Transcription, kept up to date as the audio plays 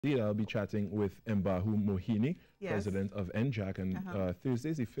I'll be chatting with Embahu Mohini, president of NJAC, and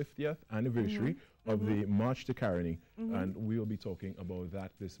Thursday is the 50th anniversary of the March to Caroni, and we will be talking about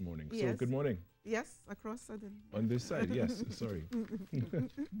that this morning. So, good morning. Yes, across Southern. On this side, yes, sorry.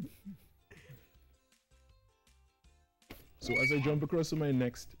 So, as I jump across to my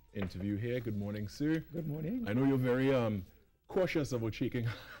next interview here, good morning, sir. Good morning. I know you're very cautious about shaking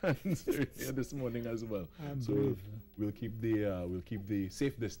hands here this morning as well. So we'll keep the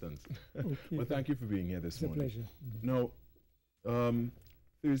safe distance. Okay. But thank you for being here this morning. It's a pleasure. Now,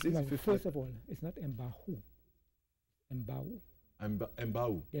 Thursday. First of all, it's not Embahu. Embahu.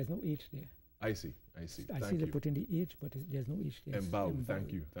 Embahu. There's no H there. I see. I see they put in the H, but there's no H there. Embahu.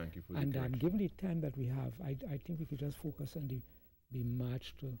 Thank you for the correction. And given the time that we have, I think we could just focus on the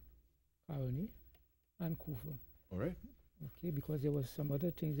march to Caroni and Kufa. All right. Okay, because there was some other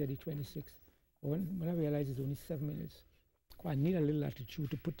things at the 26th. When I realized it's only 7 minutes, I need a little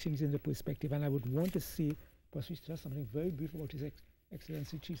attitude to put things into perspective, and I would want to say, possibly just something very brief about His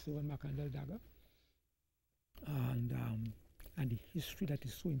Excellency Chief Servant Makandal Daga, and the history that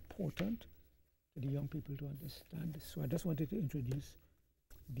is so important to the young people to understand. So I just wanted to introduce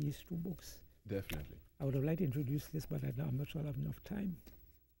these two books. Definitely. I would have liked to introduce this, but I'm not sure I have enough time.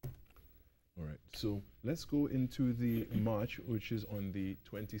 All right, so let's go into the march, which is on the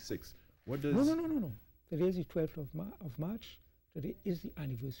 26th. What does... No. Today is the 12th of March. Today is the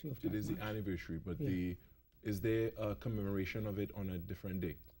anniversary of that. It is the anniversary, but is there a commemoration of it on a different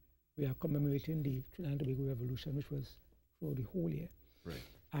day? We are commemorating the Trinidad and Tobago Revolution, which was for the whole year.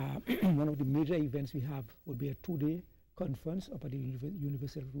 Right. One of the major events we have would be a 2-day conference up at the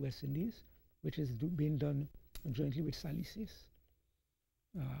University of the West Indies, which is being done jointly with Salisis.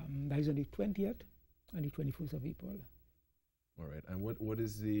 That is on the 20th and the 21st of April. All right. And what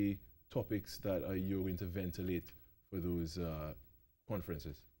is the topics that you're going to ventilate for those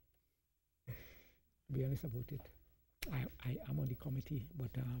conferences? To be honest about it, I am on the committee,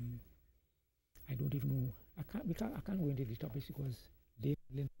 but I don't even know. I can't go into the topics because they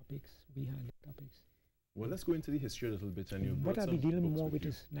handle topics, we handle topics. Well, let's go into the history a little bit. And what I'll be dealing more with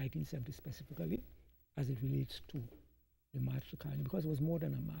is 1970 specifically, as it relates to the March to Caroni, because it was more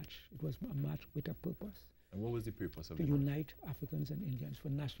than a march. It was a march with a purpose. And what was the purpose of it? To unite Africans and Indians for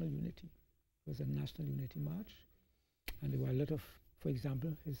national unity. It was a national unity march. And there were a lot of, for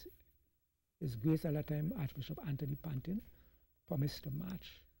example, His Grace at that time, Archbishop Anthony Pantin, promised to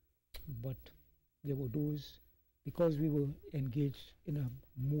march. But there were those, because we were engaged in a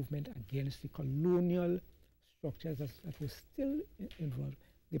movement against the colonial structures that were still involved,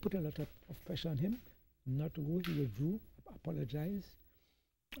 they put a lot of pressure on him not to go. He withdrew, apologized,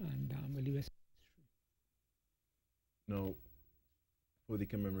 and the rest is true. Now, for the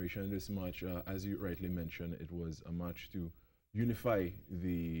commemoration of this march, as you rightly mentioned, it was a march to unify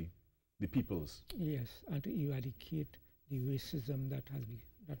the peoples. Yes, and to eradicate the racism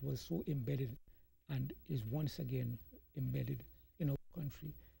that was so embedded and is once again embedded in our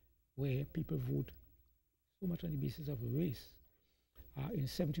country, where people vote so much on the basis of race. In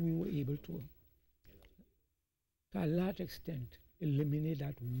 70, we were able to a large extent, eliminate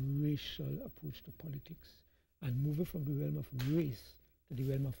that racial approach to politics and move it from the realm of race to the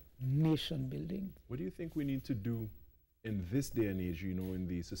realm of nation building. What do you think we need to do in this day and age, in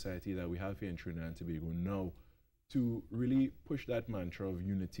the society that we have here in Trinidad and Tobago now, to really push that mantra of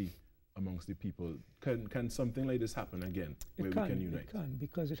unity amongst the people? Can something like this happen again, where we can unite? It can,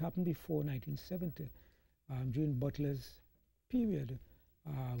 because it happened before 1970, during Butler's period,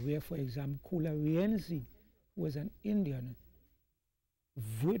 where, for example, Kula Rienzi, who was an Indian,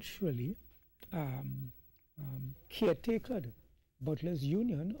 virtually caretakered Butler's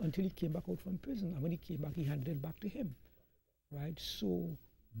union until he came back out from prison. And when he came back, he handed it back to him. Right? So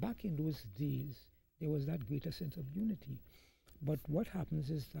back in those days, there was that greater sense of unity. But what happens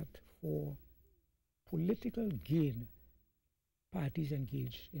is that for political gain, parties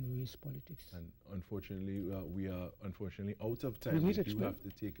engage in race politics. And unfortunately, we are out of time. We do have to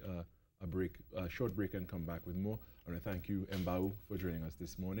take a short break and come back with more. I want to thank you, Embahu, for joining us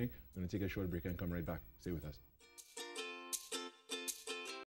this morning. I'm going to take a short break and come right back. Stay with us.